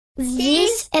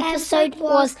This episode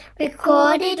was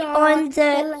recorded on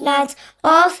the lands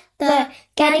of the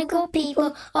Gadigal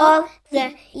people of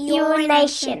the Eora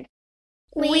Nation.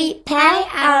 We pay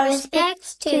our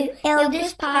respects to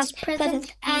elders past,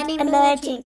 present and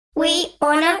emerging. We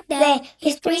honour their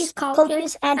histories,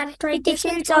 cultures and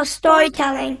traditions of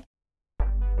storytelling.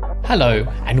 Hello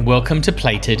and welcome to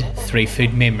Plated 3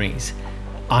 Food Memories.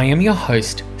 I am your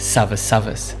host, Savas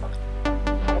Savas.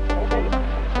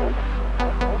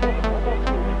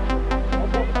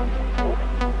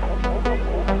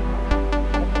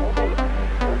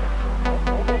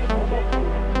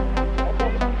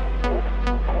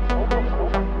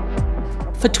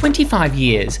 For 25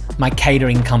 years, my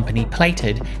catering company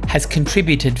Plated has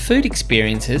contributed food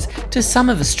experiences to some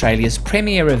of Australia's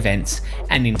premier events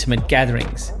and intimate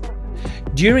gatherings.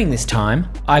 During this time,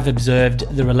 I've observed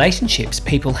the relationships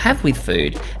people have with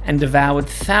food and devoured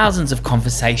thousands of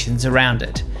conversations around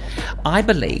it. I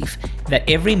believe that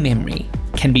every memory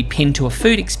can be pinned to a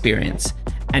food experience,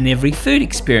 and every food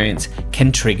experience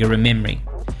can trigger a memory.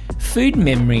 Food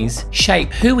memories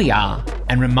shape who we are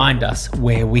and remind us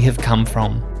where we have come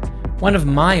from. One of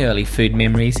my early food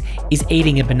memories is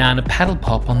eating a banana paddle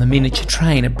pop on the miniature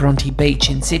train at Bronte Beach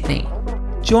in Sydney.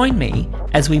 Join me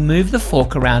as we move the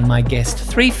fork around my guest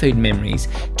 3 food memories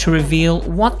to reveal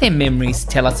what their memories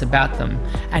tell us about them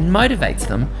and motivates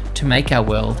them to make our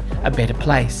world a better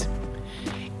place.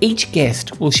 Each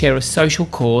guest will share a social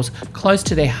cause close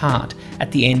to their heart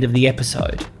at the end of the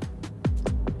episode.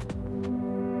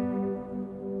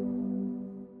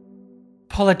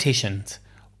 Politicians.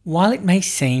 While it may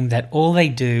seem that all they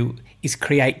do is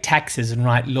create taxes and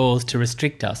write laws to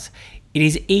restrict us, it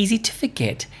is easy to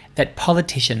forget that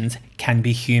politicians can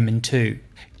be human too.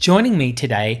 Joining me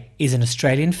today is an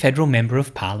Australian Federal Member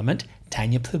of Parliament,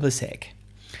 Tanya Plibersek.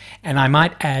 And I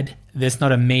might add, there's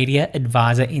not a media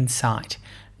advisor in sight,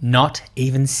 not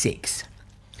even 6.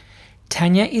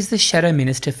 Tanya is the Shadow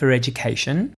Minister for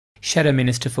Education, Shadow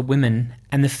Minister for Women,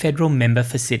 and the Federal Member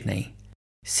for Sydney.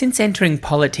 Since entering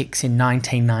politics in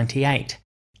 1998,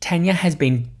 Tanya has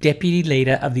been Deputy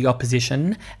Leader of the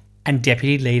Opposition and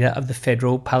Deputy Leader of the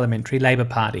Federal Parliamentary Labor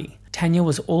Party. Tanya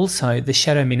was also the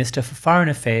Shadow Minister for Foreign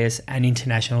Affairs and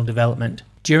International Development.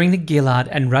 During the Gillard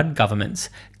and Rudd governments,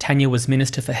 Tanya was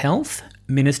Minister for Health,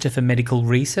 Minister for Medical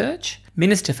Research,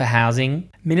 Minister for Housing,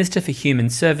 Minister for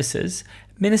Human Services,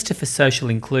 Minister for Social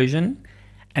Inclusion,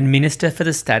 and Minister for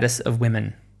the Status of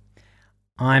Women.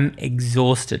 I'm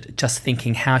exhausted just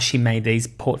thinking how she made these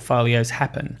portfolios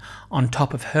happen on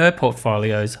top of her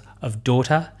portfolios of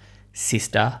daughter,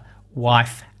 sister,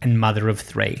 wife and mother of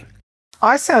 3.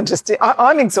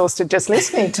 I'm exhausted just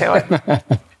listening to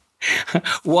it.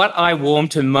 What I warm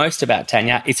to most about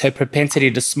Tanya is her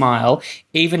propensity to smile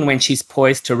even when she's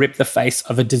poised to rip the face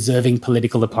of a deserving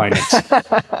political opponent.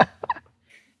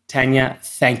 Tanya,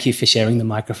 thank you for sharing the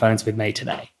microphones with me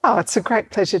today. Oh, it's a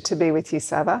great pleasure to be with you,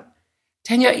 Sava.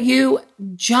 Tanya, you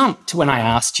jumped when I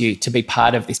asked you to be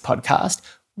part of this podcast.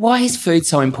 Why is food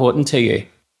so important to you?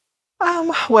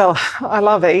 Well, I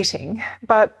love eating,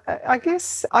 but I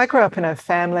guess I grew up in a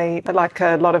family, like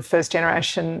a lot of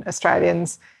first-generation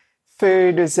Australians.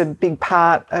 Food is a big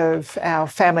part of our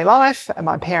family life and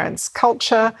my parents'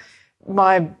 culture.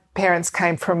 My parents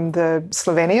came from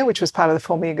Slovenia, which was part of the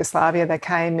former Yugoslavia. They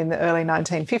came in the early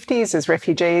 1950s as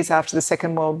refugees after the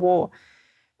Second World War.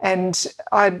 And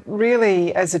I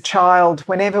really, as a child,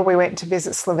 whenever we went to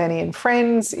visit Slovenian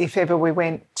friends, if ever we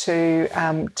went to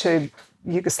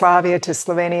Yugoslavia, to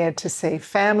Slovenia to see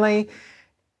family,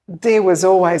 there was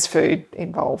always food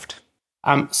involved.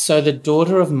 So the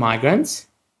daughter of migrants,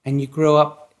 and you grew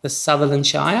up the Sutherland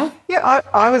Shire? Yeah,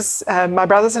 I was. My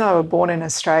brothers and I were born in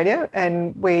Australia,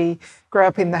 and we grew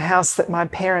up in the house that my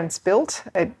parents built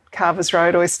at Carvers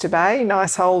Road, Oyster Bay,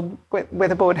 nice old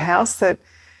weatherboard house that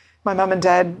my mum and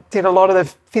dad did a lot of the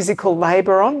physical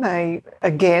labour on. They,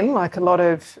 again, like a lot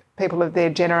of people of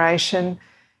their generation,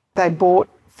 they bought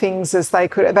things as they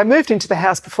could. They moved into the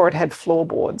house before it had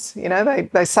floorboards. You know,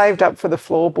 they saved up for the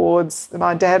floorboards.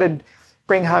 My dad would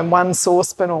bring home one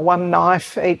saucepan or one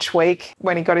knife each week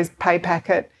when he got his pay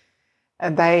packet.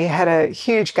 And they had a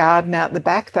huge garden out the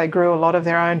back. They grew a lot of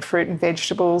their own fruit and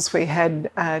vegetables. We had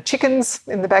chickens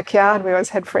in the backyard. We always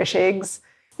had fresh eggs.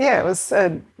 Yeah, it was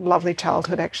a lovely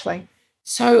childhood, actually.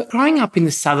 So growing up in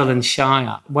the Sutherland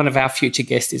Shire, one of our future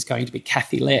guests is going to be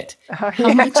Kathy Lett.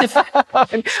 How much of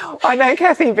I know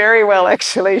Kathy very well,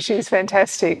 actually. She's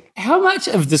fantastic. How much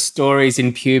of the stories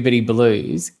in Puberty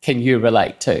Blues can you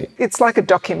relate to? It's like a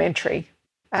documentary.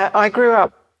 I grew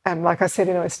up, like I said,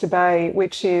 in Oyster Bay,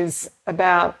 which is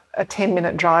about a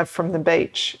 10-minute drive from the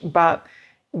beach, but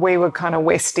we were kind of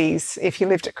Westies. If you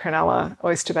lived at Cronulla,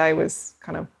 Oyster Bay was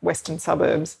kind of western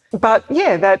suburbs. But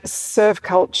yeah, that surf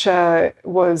culture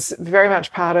was very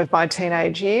much part of my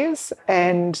teenage years,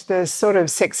 and the sort of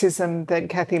sexism that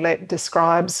Kathy Lett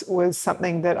describes was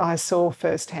something that I saw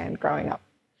firsthand growing up.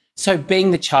 So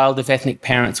being the child of ethnic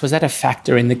parents, was that a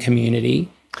factor in the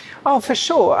community? Oh, for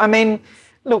sure. I mean,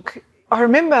 look, I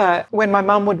remember when my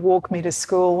mum would walk me to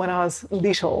school when I was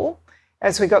little.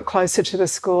 As we got closer to the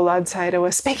school, I'd say to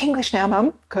her, "Speak English now,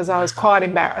 Mum," because I was quite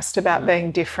embarrassed about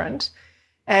being different.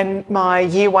 And my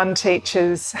year one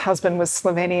teacher's husband was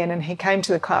Slovenian, and he came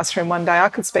to the classroom one day. I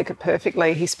could speak it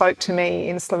perfectly. He spoke to me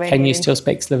in Slovenian. Can you still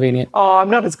speak Slovenian? Oh,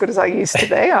 I'm not as good as I used to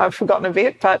be. I've forgotten a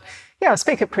bit, but yeah, I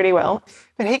speak it pretty well.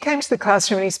 But he came to the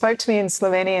classroom and he spoke to me in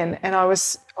Slovenian, and I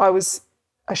was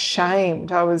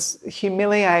ashamed. I was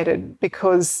humiliated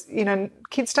because, you know,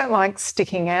 kids don't like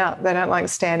sticking out. They don't like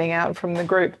standing out from the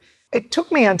group. It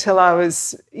took me until I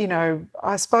was, you know,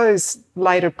 I suppose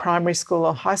later primary school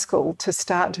or high school to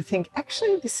start to think,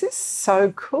 actually, this is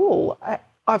so cool.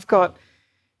 I've got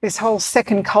this whole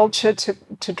second culture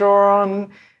to draw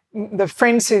on. The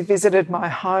friends who visited my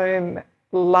home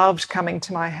loved coming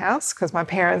to my house because my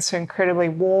parents are incredibly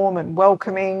warm and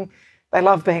welcoming. They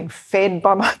loved being fed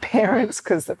by my parents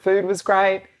because the food was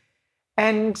great.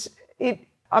 And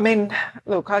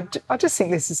look, I just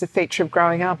think this is a feature of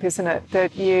growing up, isn't it?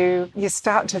 That you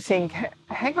start to think,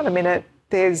 hang on a minute,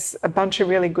 there's a bunch of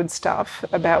really good stuff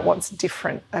about what's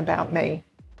different about me.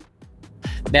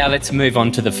 Now let's move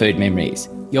on to the food memories.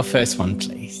 Your first one,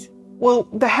 please. Well,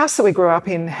 the house that we grew up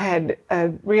in had a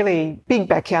really big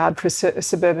backyard for a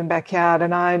suburban backyard,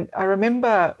 and I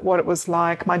remember what it was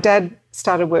like. My dad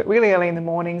started work really early in the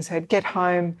morning, so he'd get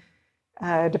home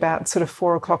at about sort of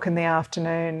 4 o'clock in the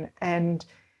afternoon, and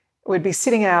we'd be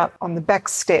sitting out on the back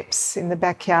steps in the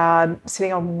backyard,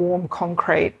 sitting on warm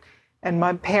concrete, and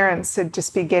my parents would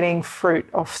just be getting fruit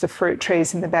off the fruit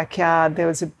trees in the backyard. There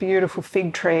was a beautiful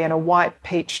fig tree and a white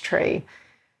peach tree,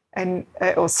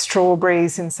 or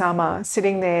strawberries in summer,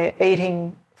 sitting there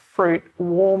eating fruit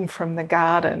warm from the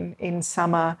garden in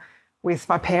summer with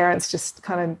my parents just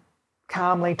kind of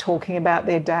calmly talking about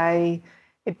their day.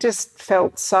 It just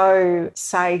felt so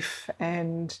safe,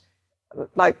 and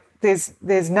like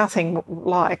there's nothing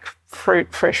like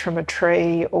fruit fresh from a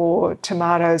tree or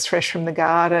tomatoes fresh from the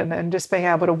garden, and just being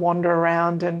able to wander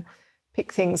around and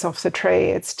pick things off the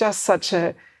tree. It's just such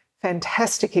a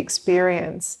fantastic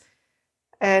experience.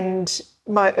 And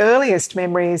my earliest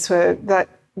memories were that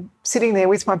sitting there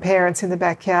with my parents in the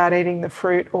backyard eating the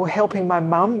fruit, or helping my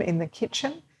mum in the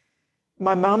kitchen.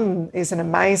 My mum is an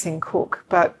amazing cook,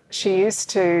 but she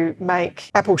used to make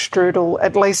apple strudel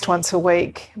at least once a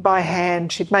week by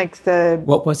hand. She'd make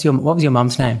What was your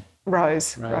mum's name?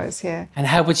 Rose, yeah. And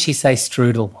how would she say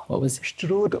strudel? What was it?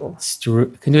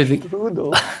 Strudel. Can you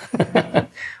Strudel.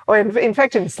 Or in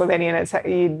fact, in Slovenian,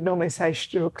 you'd normally say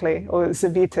strukli or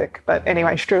zavitek. But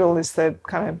anyway, strudel is the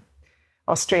kind of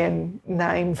Austrian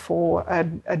name for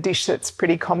a dish that's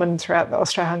pretty common throughout the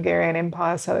Austro-Hungarian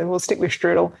Empire. So we'll stick with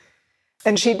strudel.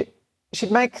 And she'd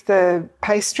make the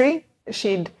pastry.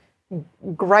 She'd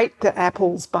grate the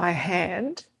apples by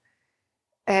hand,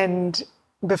 and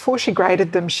before she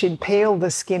grated them, she'd peel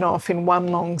the skin off in one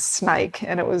long snake.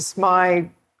 And it was my,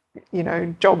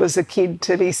 job as a kid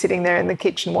to be sitting there in the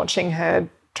kitchen watching her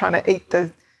trying to eat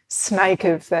the snake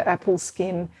of the apple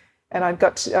skin. And I'd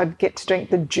get to drink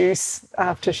the juice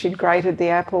after she'd grated the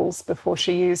apples before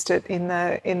she used it in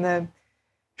the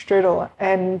strudel.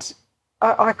 And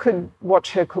I could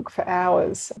watch her cook for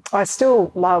hours. I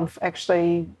still love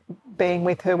actually being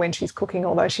with her when she's cooking,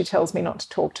 although she tells me not to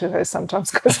talk to her sometimes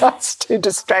because that's too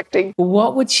distracting.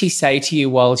 What would she say to you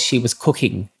while she was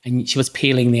cooking and she was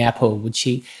peeling the apple? Would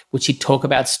she talk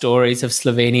about stories of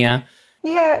Slovenia?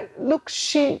 Yeah, look,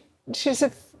 she's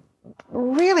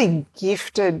really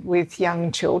gifted with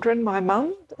young children, my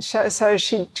mum. So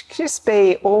she'd just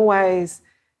be always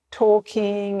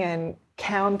talking and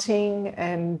counting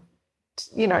and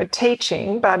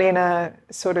teaching, but in a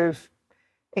sort of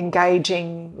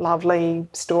engaging, lovely,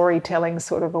 storytelling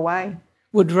sort of a way.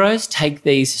 Would Rose take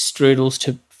these strudels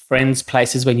to friends'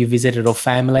 places when you visited, or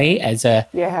family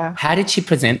Yeah. How did she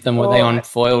present them? Were they on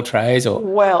foil trays or?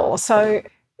 Well, so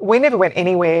we never went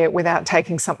anywhere without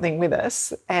taking something with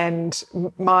us, and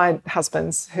my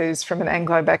husband, who's from an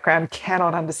Anglo background,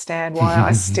 cannot understand why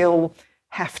I still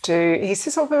have to. He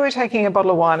says, we were taking a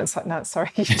bottle of wine. It's like, no,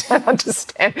 sorry, you don't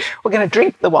understand. We're going to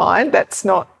drink the wine. That's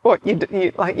not what you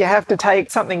do. You have to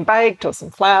take something baked or some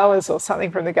flowers or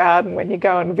something from the garden when you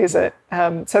go and visit.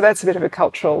 So that's a bit of a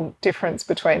cultural difference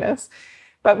between us.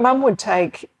 But Mum she'd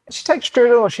take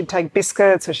strudel, or she'd take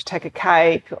biscuits, or she'd take a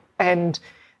cake, and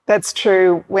that's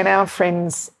true. When our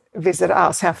friends visit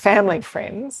us, our family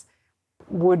friends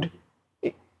would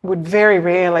very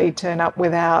rarely turn up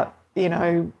without,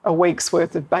 a week's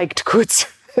worth of baked goods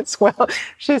as well.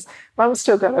 Mum's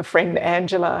still got a friend,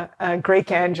 Angela, Greek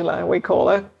Angela, we call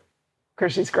her,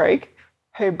 because she's Greek,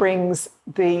 who brings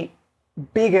the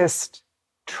biggest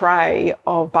tray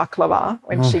of baklava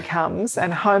when she comes,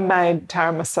 and homemade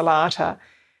taramasalata.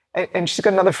 And she's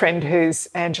got another friend who's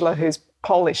Angela, who's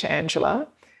Polish Angela,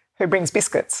 who brings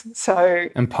biscuits.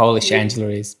 And Polish Angela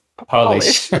is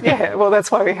Polish. Yeah, well,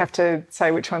 that's why we have to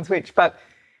say which one's which. But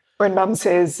when Mum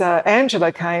says,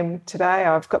 Angela came today,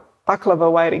 I've got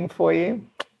baklava waiting for you,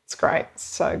 it's great. It's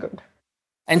so good.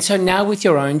 And so now with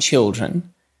your own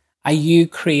children, are you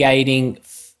creating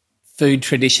food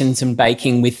traditions and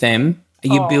baking with them?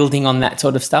 Are you building on that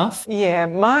sort of stuff? Yeah,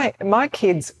 my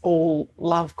kids all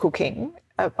love cooking.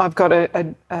 I've got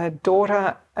a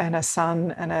daughter and a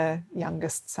son and a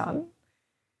youngest son.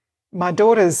 My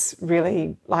daughter's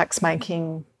really likes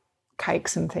making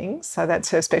cakes and things, so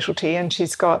that's her specialty, and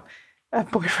she's got a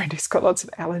boyfriend who's got lots of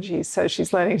allergies, so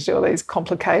she's learning to do all these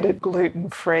complicated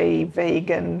gluten-free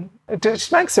vegan.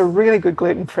 She makes a really good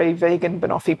gluten-free vegan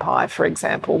banoffee pie, for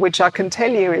example, which I can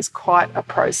tell you is quite a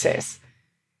process.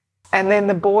 And then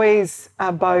the boys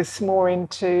are both more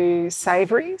into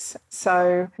savouries.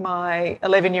 So my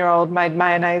 11-year-old made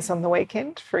mayonnaise on the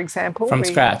weekend, for example. From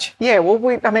scratch? Yeah, well,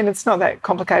 it's not that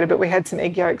complicated, but we had some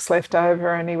egg yolks left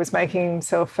over and he was making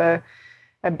himself a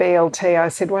BLT. I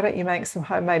said, why don't you make some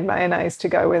homemade mayonnaise to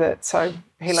go with it? So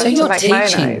he learned to make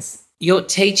mayonnaise. You're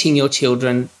teaching your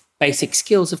children basic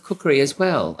skills of cookery as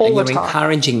well. All the time. You're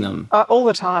encouraging them. All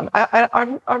the time.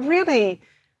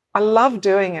 I love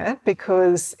doing it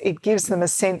because it gives them a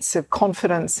sense of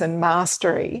confidence and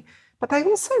mastery, but they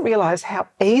also realise how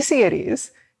easy it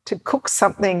is to cook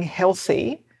something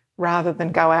healthy rather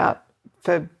than go out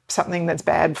for something that's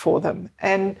bad for them.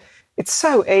 And it's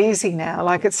so easy now.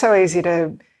 Like, it's so easy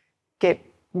to get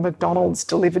McDonald's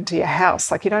delivered to your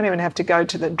house. Like, you don't even have to go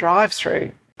to the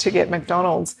drive-through to get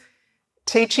McDonald's.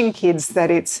 Teaching kids that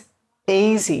it's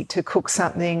easy to cook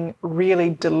something really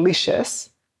delicious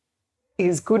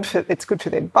is good for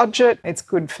their budget, it's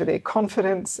good for their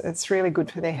confidence, it's really good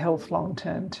for their health long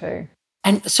term too.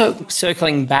 And so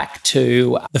circling back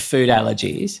to the food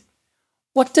allergies,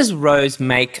 what does Rose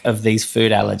make of these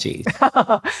food allergies?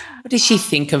 What does she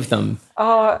think of them?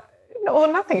 Well,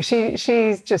 nothing.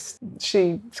 She's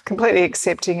completely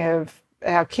accepting of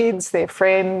our kids, their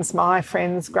friends, my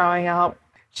friends growing up.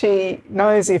 She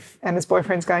knows if Anna's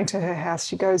boyfriend's going to her house,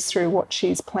 she goes through what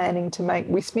she's planning to make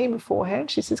with me beforehand.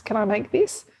 She says, can I make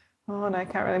this? Oh, no,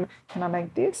 can't really. Can I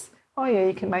make this? Oh, yeah,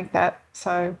 you can make that.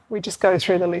 So we just go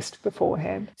through the list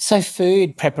beforehand. So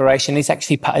food preparation is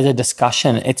actually part of the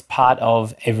discussion. It's part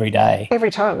of every day. Every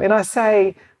time. And I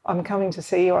say, I'm coming to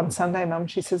see you on Sunday, Mum.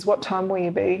 She says, what time will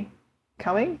you be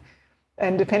coming?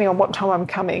 And depending on what time I'm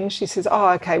coming, she says,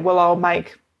 oh, okay, well, I'll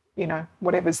make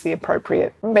whatever's the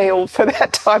appropriate meal for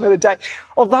that time of the day.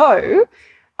 Although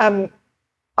I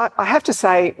have to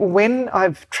say, when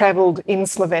I've travelled in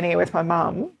Slovenia with my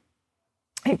mum,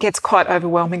 it gets quite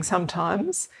overwhelming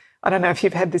sometimes. I don't know if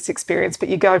you've had this experience, but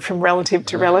you go from relative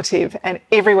to relative and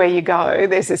everywhere you go,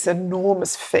 there's this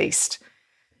enormous feast.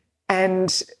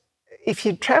 And if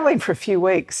you're travelling for a few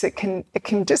weeks, it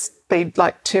can just be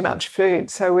like too much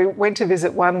food. So we went to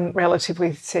visit one relative.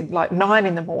 We said like 9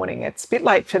 a.m. It's a bit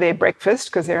late for their breakfast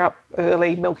because they're up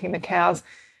early milking the cows.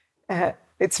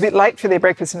 It's a bit late for their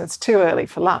breakfast and it's too early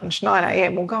for lunch. 9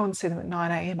 a.m. We'll go and see them at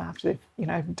 9 a.m. after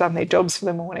they've done their jobs for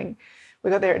the morning. We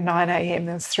got there at 9 a.m.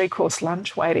 There was 3-course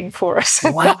lunch waiting for us.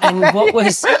 Wow. And what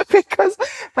was... because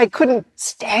they couldn't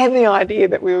stand the idea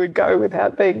that we would go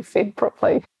without being fed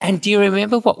properly. And do you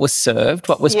remember what was served,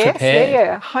 what was prepared?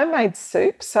 Yeah. Homemade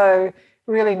soup. So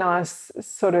really nice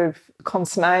sort of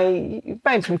consommé,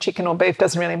 made from chicken or beef,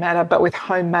 doesn't really matter, but with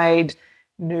homemade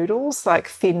noodles, like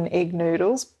thin egg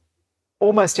noodles.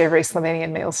 Almost every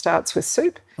Slovenian meal starts with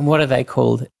soup. And what are they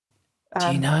called?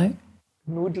 Do you know?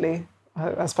 Nudli.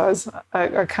 I suppose.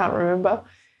 I can't remember.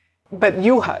 But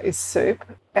juha is soup.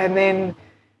 And then,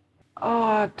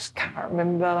 I just can't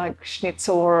remember, like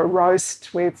schnitzel or a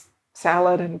roast with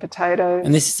salad and potatoes.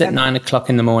 And this is at 9 o'clock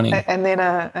in the morning. And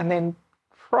then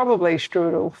probably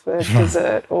strudel for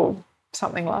dessert or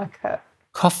something like that.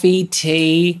 Coffee,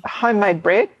 tea. Homemade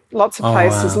bread. Lots of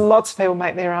places. Wow. Lots of people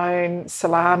make their own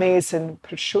salamis and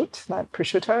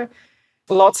prosciutto.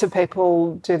 Lots of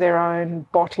people do their own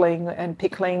bottling and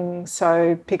pickling,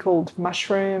 so pickled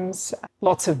mushrooms,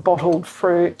 lots of bottled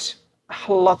fruit,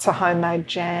 lots of homemade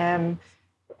jam,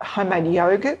 homemade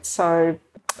yogurt. So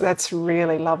that's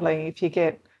really lovely. If you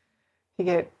get You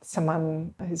get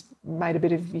someone who's made a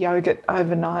bit of yogurt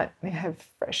overnight. You have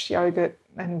fresh yogurt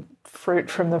and fruit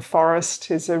from the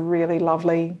forest is a really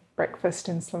lovely breakfast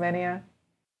in Slovenia.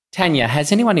 Tanya,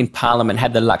 has anyone in Parliament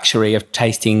had the luxury of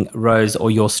tasting Rose or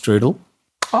your strudel?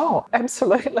 Oh,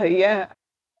 absolutely, yeah.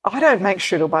 I don't make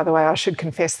strudel, by the way. I should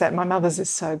confess that. My mother's is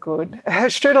so good. Her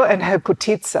strudel and her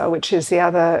putica, which is the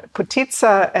other,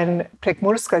 putica and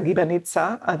prekmurska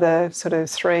gibanica are the sort of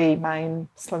three main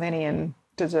Slovenian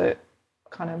dessert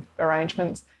kind of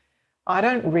arrangements. I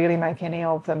don't really make any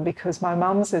of them because my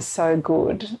mum's is so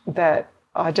good that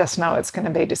I just know it's going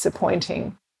to be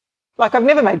disappointing. Like, I've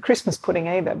never made Christmas pudding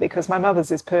either because my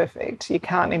mother's is perfect. You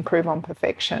can't improve on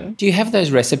perfection. Do you have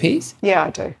those recipes? Yeah,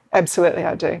 I do. Absolutely,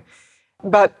 I do.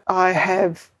 But I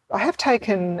have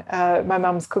taken my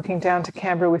mum's cooking down to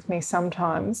Canberra with me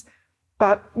sometimes,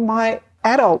 but my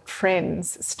adult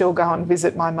friends still go and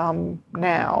visit my mum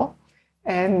now.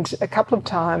 And a couple of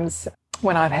times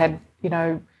when I've had,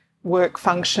 work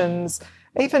functions,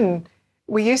 even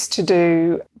we used to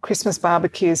do Christmas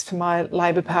barbecues for my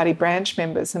Labor Party branch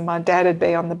members, and my dad would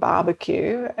be on the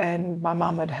barbecue and my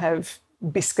mum would have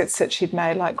biscuits that she'd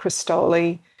made like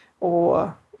crostoli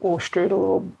or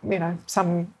strudel or,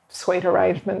 some sweet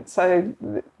arrangement. So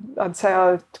I'd say,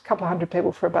 a couple of hundred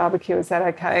people for a barbecue. Is that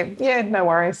okay? Yeah, no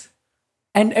worries.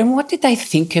 And what did they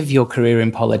think of your career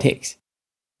in politics,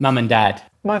 Mum and Dad?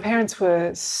 My parents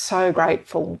were so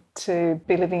grateful to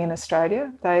be living in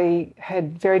Australia. They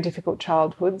had very difficult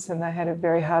childhoods and they had a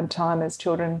very hard time as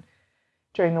children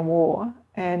during the war.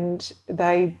 And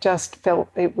they just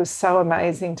felt it was so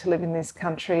amazing to live in this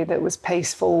country that was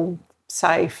peaceful,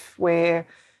 safe, where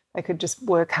they could just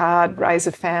work hard, raise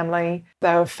a family.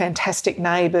 They were fantastic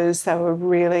neighbours. They were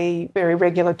really very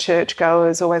regular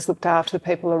churchgoers, always looked after the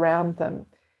people around them.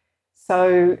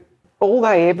 So all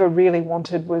they ever really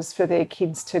wanted was for their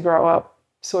kids to grow up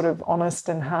sort of honest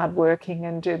and hardworking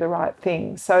and do the right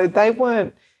thing. So they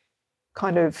weren't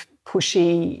kind of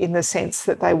pushy in the sense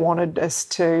that they wanted us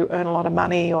to earn a lot of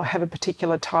money or have a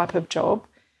particular type of job.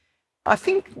 I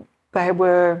think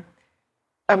they're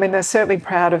certainly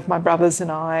proud of my brothers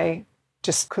and I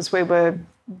just because we were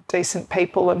decent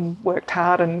people and worked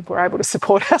hard and were able to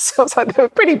support ourselves. Like, they were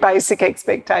pretty basic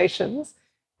expectations.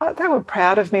 They were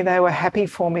proud of me. They were happy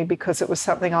for me because it was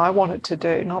something I wanted to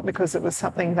do, not because it was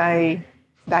something they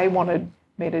wanted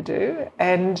me to do.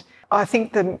 And I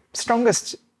think the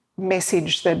strongest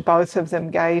message that both of them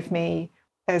gave me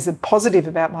as a positive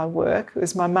about my work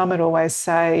was my mum would always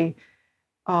say,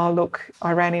 oh, look,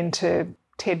 I ran into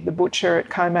Ted the butcher at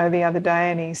Como the other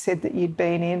day and he said that you'd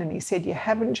been in and he said you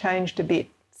haven't changed a bit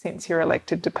since you're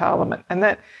elected to Parliament. And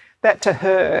that to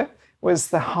her was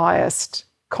the highest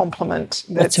compliment.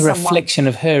 That's a reflection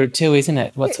of her too, isn't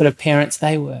it? What sort of parents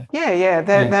they were. Yeah.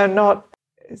 They're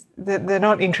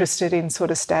not interested in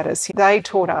sort of status. They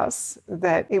taught us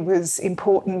that it was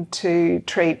important to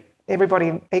treat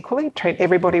everybody equally, treat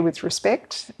everybody with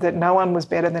respect, that no one was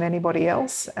better than anybody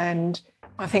else. And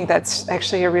I think that's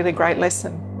actually a really great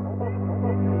lesson.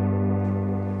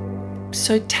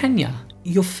 So Tanya,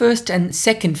 your first and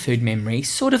second food memory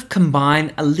sort of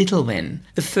combine a little then.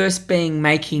 The first being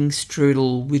making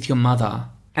strudel with your mother,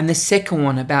 and the second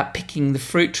one about picking the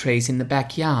fruit trees in the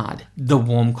backyard, the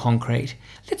warm concrete.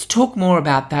 Let's talk more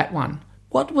about that one.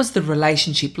 What was the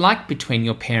relationship like between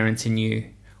your parents and you?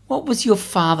 What was your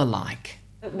father like?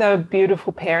 They were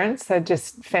beautiful parents. They're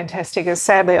just fantastic.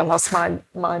 Sadly, I lost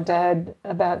my dad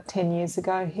about 10 years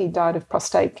ago. He died of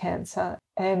prostate cancer.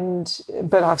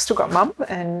 But I've still got mum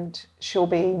and she'll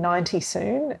be 90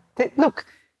 soon. Look,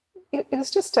 it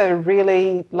was just a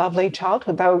really lovely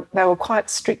childhood. They were quite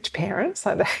strict parents.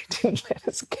 Like, they didn't let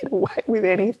us get away with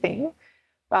anything,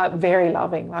 but very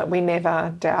loving. Like, we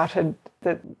never doubted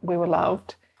that we were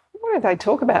loved. What did they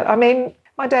talk about? I mean,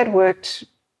 my dad worked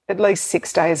at least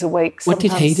 6 days a week. What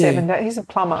did he do? 7 days. He's a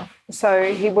plumber.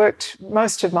 So he worked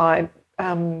most of my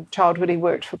childhood. He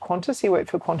worked for Qantas. He worked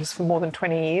for Qantas for more than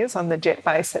 20 years on the jet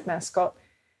base at Mascot.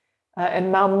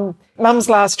 And Mum's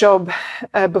last job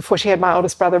before she had my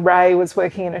oldest brother Ray was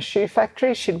working in a shoe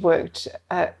factory. She'd worked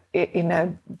in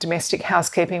a domestic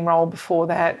housekeeping role before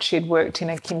that. She'd worked in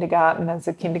a kindergarten as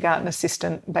a kindergarten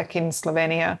assistant back in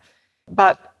Slovenia.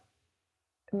 But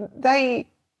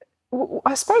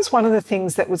I suppose one of the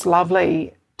things that was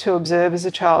lovely to observe as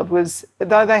a child was,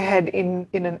 though they had in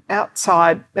an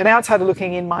outsider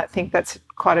looking in might think that's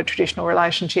quite a traditional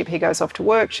relationship. He goes off to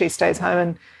work, she stays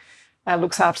home and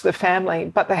looks after the family,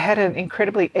 but they had an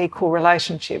incredibly equal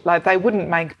relationship. Like, they wouldn't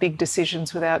make big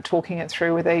decisions without talking it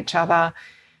through with each other.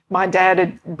 My dad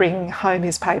would bring home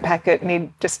his pay packet and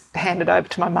he'd just hand it over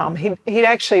to my mum.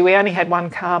 We only had one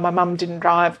car. My mum didn't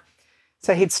drive.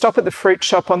 So he'd stop at the fruit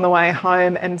shop on the way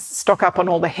home and stock up on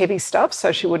all the heavy stuff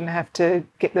so she wouldn't have to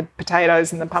get the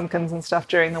potatoes and the pumpkins and stuff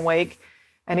during the week.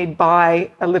 And he'd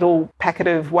buy a little packet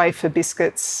of wafer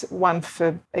biscuits, one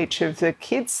for each of the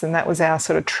kids, and that was our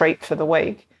sort of treat for the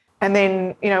week. And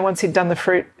then, once he'd done the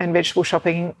fruit and vegetable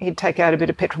shopping, he'd take out a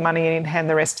bit of petrol money and he'd hand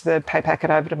the rest of the pay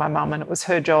packet over to my mum, and it was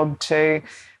her job to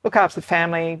look after the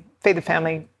family, feed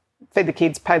the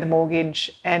kids, pay the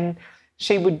mortgage, and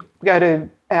she would go to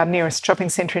our nearest shopping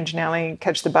centre in Janelli,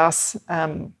 catch the bus,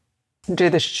 do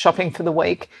the shopping for the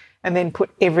week, and then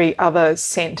put every other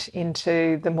cent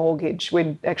into the mortgage.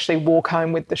 We'd actually walk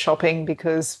home with the shopping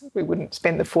because we wouldn't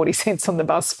spend the 40 cents on the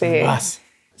bus fare. Nice.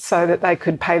 So that they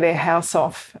could pay their house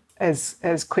off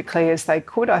as quickly as they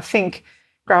could. I think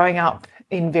growing up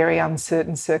in very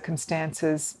uncertain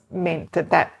circumstances meant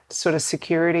that sort of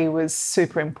security was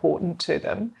super important to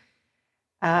them.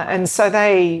 And so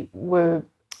they're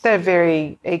a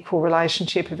very equal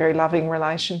relationship, a very loving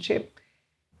relationship.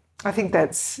 I think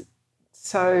that's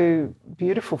so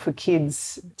beautiful for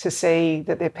kids to see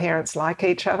that their parents like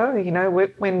each other.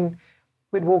 When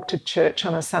we'd walk to church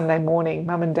on a Sunday morning,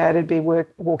 Mum and Dad would be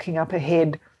walking up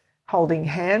ahead holding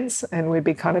hands and we'd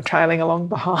be kind of trailing along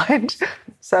behind.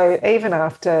 So even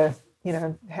after,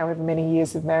 however many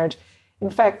years of marriage, in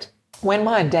fact, when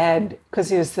my dad, because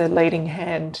he was the leading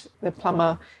hand, the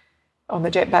plumber on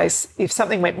the jet base, if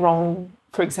something went wrong,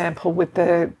 for example, with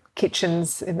the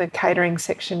kitchens in the catering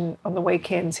section on the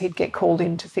weekends, he'd get called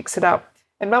in to fix it up.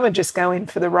 And Mum would just go in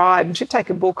for the ride and she'd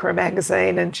take a book or a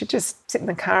magazine and she'd just sit in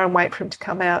the car and wait for him to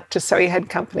come out just so he had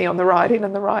company on the ride in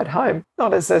and the ride home.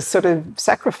 Not as a sort of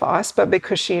sacrifice, but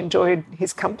because she enjoyed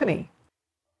his company.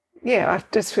 Yeah, I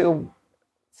just feel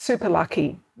super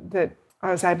lucky that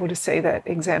I was able to see that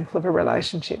example of a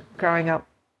relationship growing up.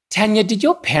 Tanya, did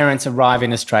your parents arrive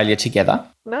in Australia together?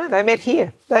 No, they met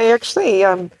here. They actually,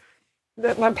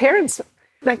 my parents,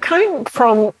 they came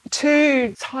from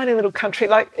two tiny little country,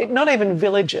 like not even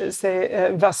villages.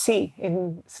 They're Vasi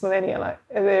in Slovenia.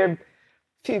 They're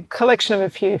a collection of a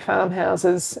few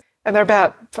farmhouses, and they're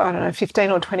about,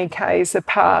 15 or 20 k's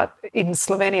apart in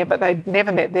Slovenia, but they'd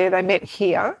never met there. They met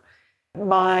here.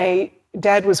 My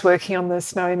dad was working on the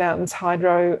Snowy Mountains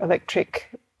hydroelectric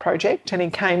project, and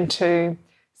he came to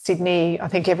Sydney, I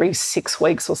think every 6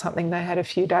 weeks or something. They had a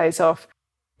few days off.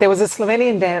 There was a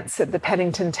Slovenian dance at the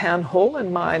Paddington Town Hall,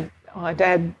 and my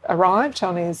dad arrived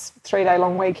on his 3-day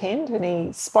long weekend and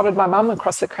he spotted my mum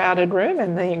across the crowded room,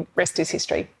 and the rest is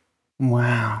history.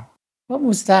 Wow. What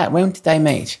was that? When did they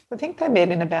meet? I think they met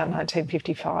in about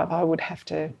 1955. I would have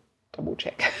to double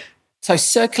check. So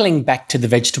circling back to the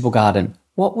vegetable garden,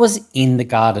 what was in the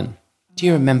garden? Do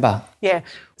you remember? Yeah.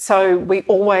 So we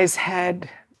always had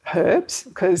herbs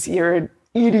because you're an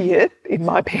idiot, in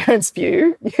my parents'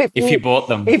 view. If you bought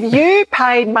them. If you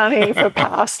paid money for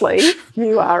parsley,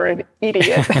 you are an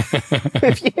idiot.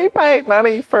 If you paid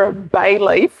money for a bay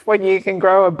leaf when you can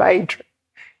grow a bay tree,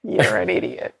 you're an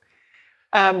idiot.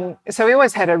 So we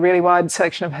always had a really wide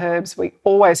selection of herbs. We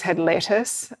always had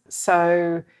lettuce,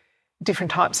 so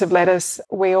different types of lettuce.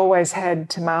 We always had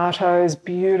tomatoes,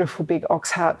 beautiful big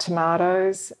Oxheart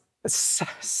tomatoes.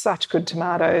 Such good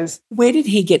tomatoes. Where did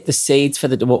he get the seeds for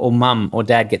or Mum or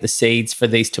Dad get the seeds for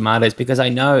these tomatoes? Because I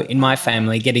know in my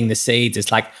family getting the seeds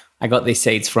is like, I got these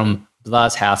seeds from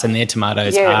Blah's house and their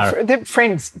tomatoes are... the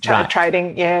friends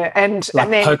trading, yeah. And like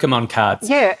and then, Pokemon cards.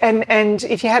 Yeah, and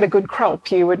if you had a good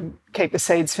crop, you would keep the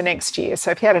seeds for next year.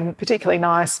 So if you had a particularly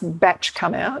nice batch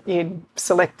come out, you'd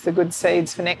select the good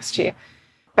seeds for next year.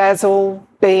 Basil,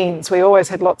 beans. We always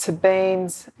had lots of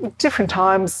beans. Different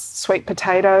times, sweet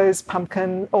potatoes,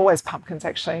 pumpkin, always pumpkins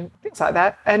actually, things like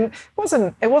that. And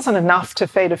it wasn't enough to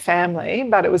feed a family,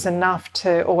 but it was enough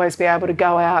to always be able to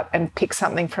go out and pick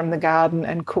something from the garden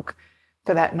and cook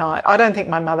for that night. I don't think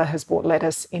my mother has bought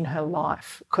lettuce in her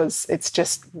life because it's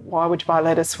just, why would you buy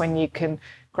lettuce when you can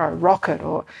grow rocket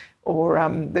or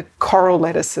the coral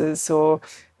lettuces or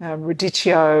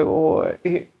radicchio or,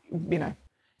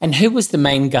 And who was the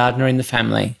main gardener in the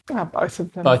family? Both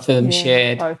of them. Both of them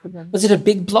shared. Both of them. Was it a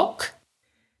big block?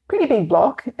 Pretty big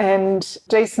block and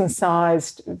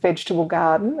decent-sized vegetable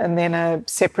garden, and then a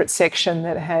separate section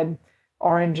that had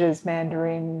oranges,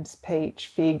 mandarins, peach,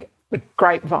 fig,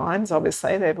 grapevines,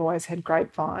 obviously. They've always had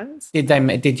grapevines.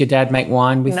 Did your dad make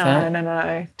wine with that?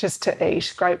 No, just to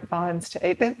eat, grapevines to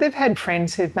eat. They've had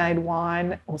friends who've made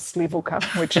wine or slivoka,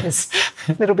 which is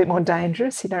a little bit more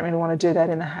dangerous. You don't really want to do that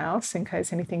in the house in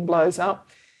case anything blows up.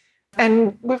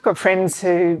 And we've got friends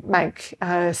who make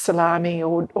salami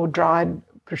or dried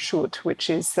prosciutto, which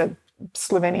is the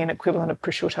Slovenian equivalent of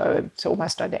prosciutto. It's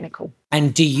almost identical.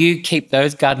 And do you keep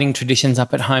those gardening traditions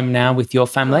up at home now with your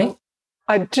family?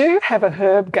 I do have a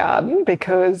herb garden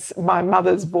because my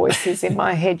mother's voice is in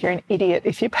my head. You're an idiot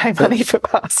if you pay money for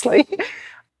parsley.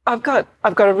 I've got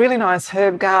a really nice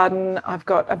herb garden. I've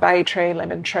got a bay tree,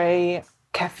 lemon tree,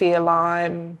 kaffir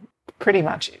lime, pretty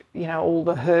much, all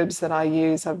the herbs that I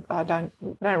use. I don't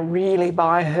really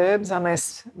buy herbs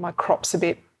unless my crop's a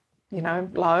bit,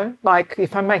 low. Like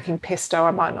if I'm making pesto,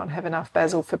 I might not have enough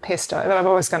basil for pesto, but I've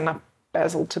always got enough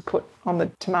basil to put on the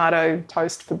tomato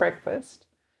toast for breakfast.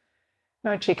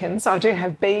 No chickens. I do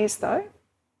have bees though.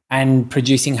 And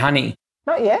producing honey?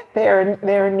 Not yet.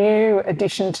 They're a new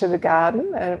addition to the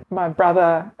garden. My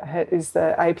brother is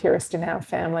the apiarist in our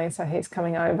family, so he's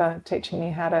coming over teaching me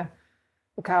how to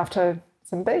look after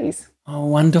some bees. Oh,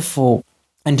 wonderful.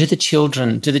 And do the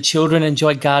children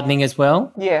enjoy gardening as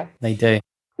well? Yeah. They do.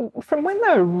 From when they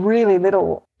were really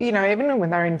little, even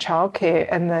when they were in childcare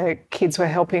and the kids were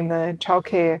helping the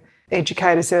childcare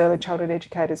educators, early childhood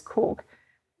educators cook,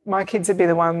 my kids would be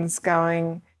the ones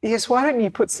going, yes, why don't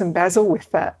you put some basil with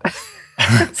that?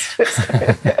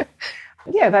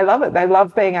 Yeah, they love it. They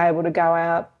love being able to go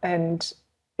out, and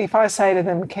if I say to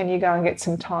them, can you go and get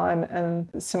some thyme and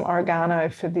some oregano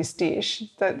for this dish,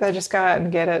 they just go out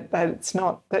and get it.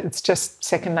 It's just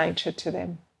second nature to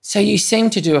them. So you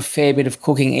seem to do a fair bit of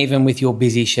cooking even with your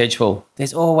busy schedule.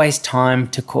 There's always time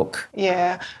to cook.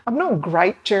 Yeah. I'm not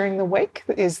great during the week,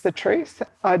 is the truth.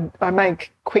 I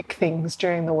make quick things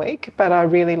during the week, but I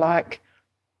really like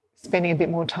spending a bit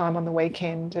more time on the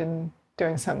weekend and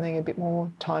doing something a bit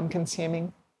more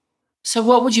time-consuming. So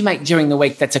what would you make during the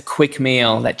week that's a quick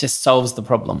meal that just solves the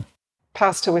problem?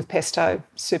 Pasta with pesto,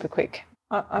 super quick.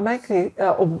 I make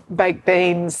or baked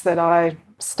beans that I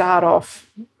start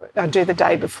off, I do the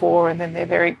day before, and then they're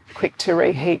very quick to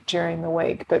reheat during the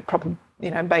week, but proper,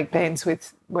 baked beans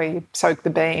where you soak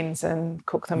the beans and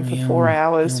cook them for 4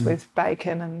 hours with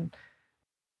bacon.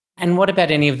 And what about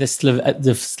any of the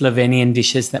Slovenian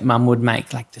dishes that Mum would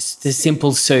make, like the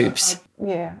simple soups?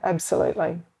 Yeah,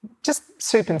 absolutely. Just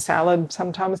soup and salad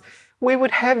sometimes. We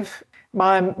would have,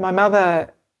 my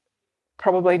mother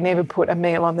probably never put a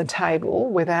meal on the table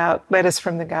without lettuce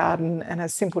from the garden and a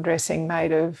simple dressing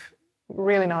made of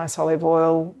really nice olive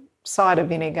oil, cider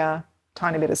vinegar,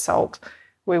 tiny bit of salt.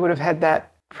 We would have had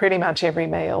that pretty much every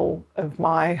meal of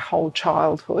my whole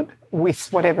childhood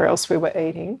with whatever else we were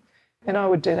eating. And I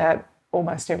would do that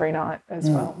almost every night as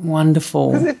well.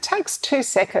 Wonderful. Because it takes 2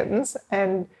 seconds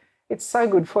and it's so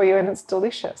good for you and it's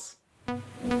delicious.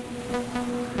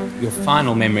 Your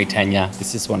final memory, Tanya,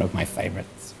 this is one of my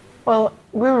favourites. Well,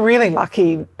 we were really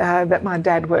lucky that my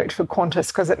dad worked for Qantas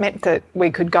because it meant that we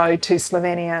could go to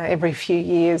Slovenia every few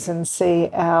years and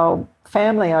see our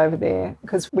family over there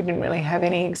because we didn't really have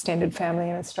any extended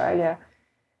family in Australia.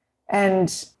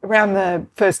 And around the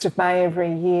 1st of May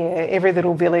every year, every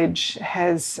little village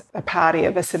has a party,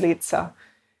 a veselica.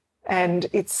 And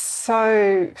it's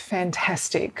so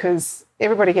fantastic because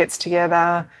everybody gets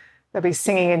together, they'll be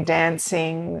singing and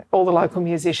dancing, all the local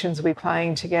musicians will be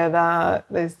playing together,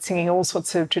 they're singing all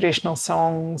sorts of traditional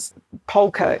songs.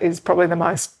 Polka is probably the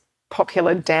most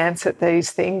popular dance at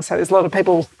these things, so there's a lot of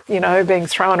people, being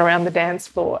thrown around the dance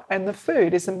floor, and the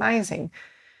food is amazing.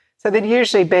 So there'd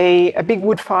usually be a big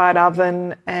wood-fired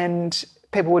oven and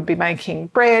people would be making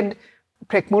bread,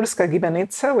 prekmurska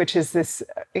gibanica, which is this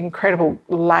incredible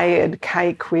layered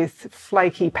cake with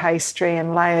flaky pastry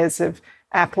and layers of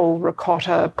apple,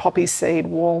 ricotta, poppy seed,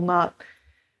 walnut,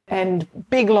 and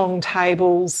big long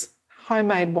tables,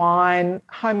 homemade wine,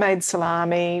 homemade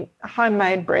salami,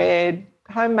 homemade bread,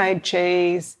 homemade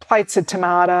cheese, plates of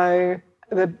tomato.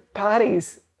 The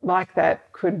parties like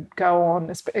that could go on,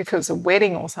 if it was a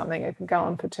wedding or something, it could go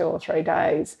on for 2 or 3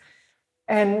 days.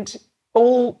 And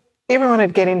everyone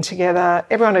would get in together,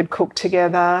 everyone would cook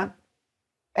together,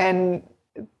 and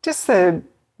just the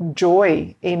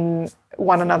joy in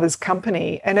one another's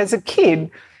company. And as a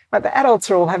kid, like the adults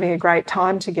are all having a great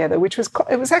time together,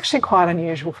 it was actually quite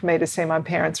unusual for me to see my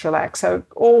parents relax. So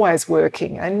always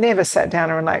working. I never sat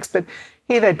down and relaxed, but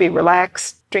here they'd be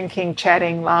relaxed, drinking,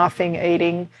 chatting, laughing,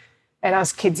 eating. And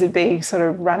us kids would be sort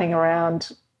of running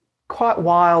around quite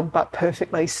wild but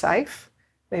perfectly safe.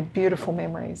 They're beautiful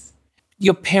memories.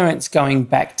 Your parents going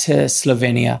back to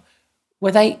Slovenia,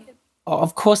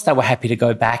 of course they were happy to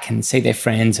go back and see their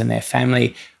friends and their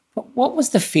family, but what was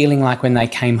the feeling like when they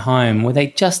came home? Were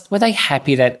they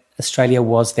happy that Australia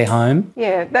was their home?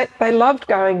 Yeah, they loved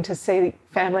going to see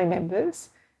family members,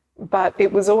 but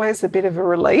it was always a bit of a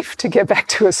relief to get back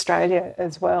to Australia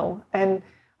as well. And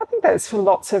I think that's for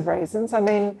lots of reasons. I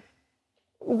mean,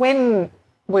 when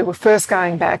we were first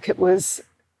going back, it was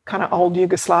kind of old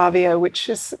Yugoslavia, which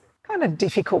is kind of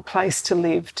difficult place to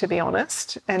live, to be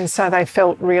honest. And so they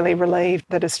felt really relieved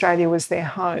that Australia was their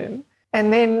home.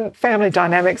 And then family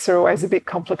dynamics are always a bit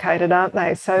complicated, aren't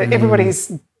they? So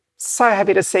everybody's so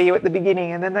happy to see you at the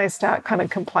beginning, and then they start kind of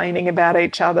complaining about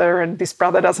each other, and this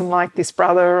brother doesn't like this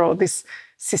brother, or this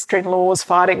sister-in-law is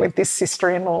fighting with this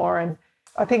sister-in-law. And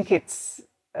I think it's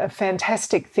a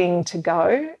fantastic thing to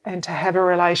go and to have a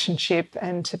relationship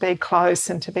and to be close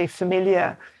and to be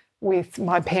familiar with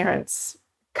my parents'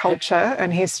 culture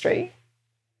and history.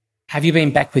 Have you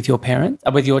been back with your parents,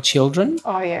 with your children?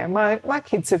 Oh, yeah. My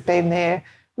kids have been there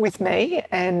with me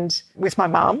and with my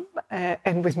mum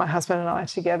and with my husband and I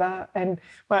together. And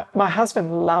my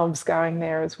husband loves going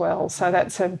there as well, so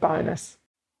that's a bonus.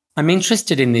 I'm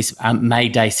interested in this May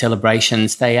Day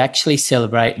celebrations. They're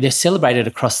celebrated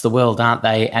across the world, aren't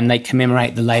they? And they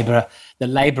commemorate the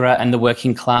labourer and the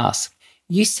working class.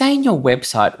 You say in your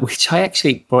website, which I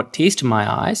actually brought tears to my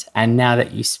eyes, and now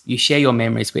that you share your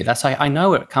memories with us, I know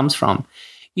where it comes from.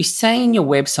 You say in your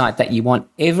website that you want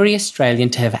every Australian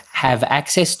to have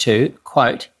access to,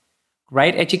 quote,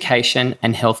 great education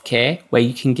and healthcare where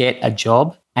you can get a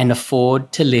job and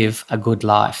afford to live a good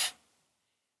life.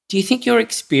 Do you think your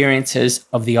experiences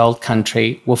of the old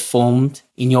country were formed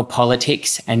in your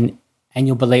politics and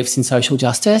your beliefs in social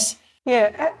justice?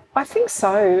 Yeah, I think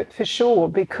so, for sure,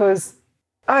 because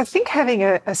I think having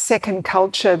a second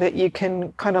culture that you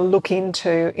can kind of look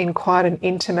into in quite an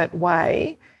intimate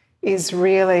way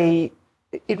really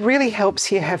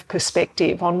helps you have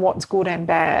perspective on what's good and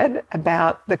bad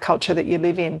about the culture that you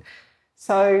live in.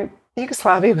 So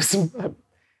Yugoslavia was a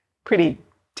pretty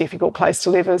difficult place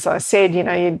to live. As I said,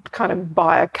 you'd kind of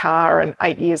buy a car and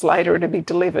 8 years later it'd be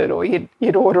delivered, or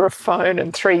you'd order a phone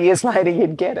and 3 years later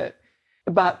you'd get it.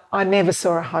 But I never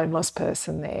saw a homeless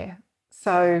person there.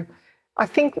 So I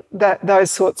think that those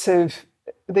sorts of,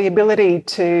 the ability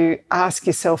to ask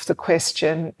yourself the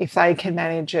question, if they can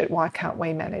manage it, why can't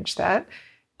we manage that?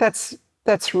 That's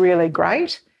really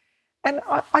great. And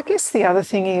I guess the other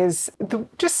thing is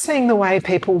just seeing the way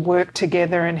people work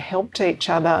together and helped each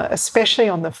other, especially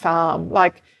on the farm.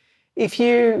 Like if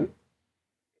you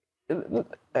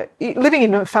living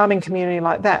in a farming community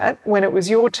like that, when it was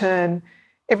your turn,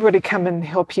 everybody come and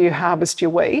help you harvest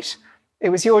your wheat. It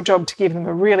was your job to give them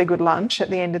a really good lunch at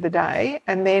the end of the day.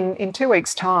 And then in 2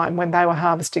 weeks' time, when they were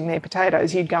harvesting their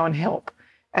potatoes, you'd go and help.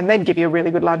 And they'd give you a really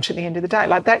good lunch at the end of the day.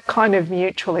 Like that kind of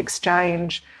mutual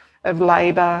exchange of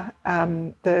labour,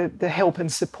 the help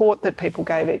and support that people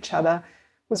gave each other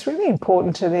was really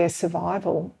important to their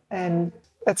survival. And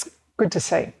that's good to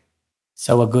see.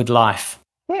 So a good life.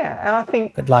 Yeah, and I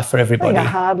think good life for everybody. A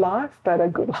hard life, but a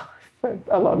good life for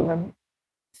a lot of them.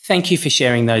 Thank you for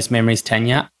sharing those memories,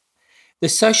 Tanya. The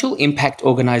social impact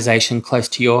organisation close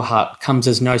to your heart comes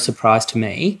as no surprise to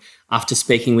me after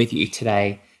speaking with you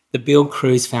today, the Bill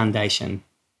Crews Foundation.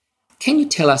 Can you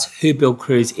tell us who Bill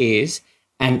Crews is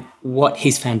and what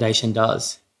his foundation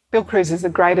does? Bill Crews is a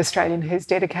great Australian who's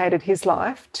dedicated his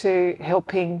life to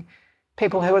helping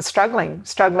people who are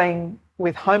struggling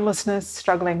with homelessness,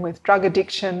 struggling with drug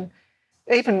addiction,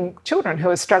 even children who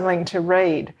are struggling to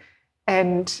read.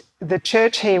 And the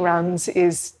church he runs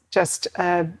is just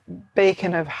a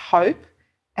beacon of hope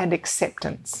and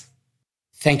acceptance.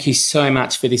 Thank you so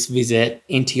much for this visit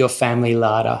into your family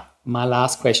larder. My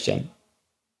last question.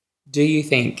 Do you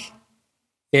think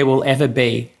there will ever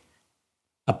be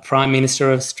a Prime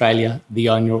Minister of Australia, the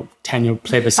Honourable Tanya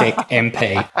Plibersek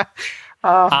MP,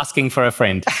 asking for a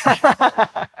friend?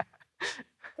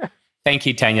 Thank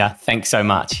you, Tanya. Thanks so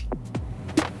much.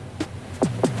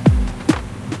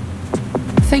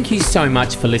 Thank you so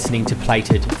much for listening to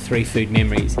Plated 3 Food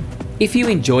Memories. If you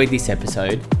enjoyed this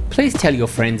episode, please tell your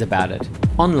friends about it,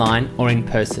 online or in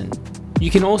person.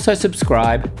 You can also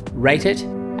subscribe, rate it,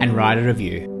 and write a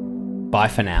review. Bye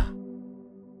for now.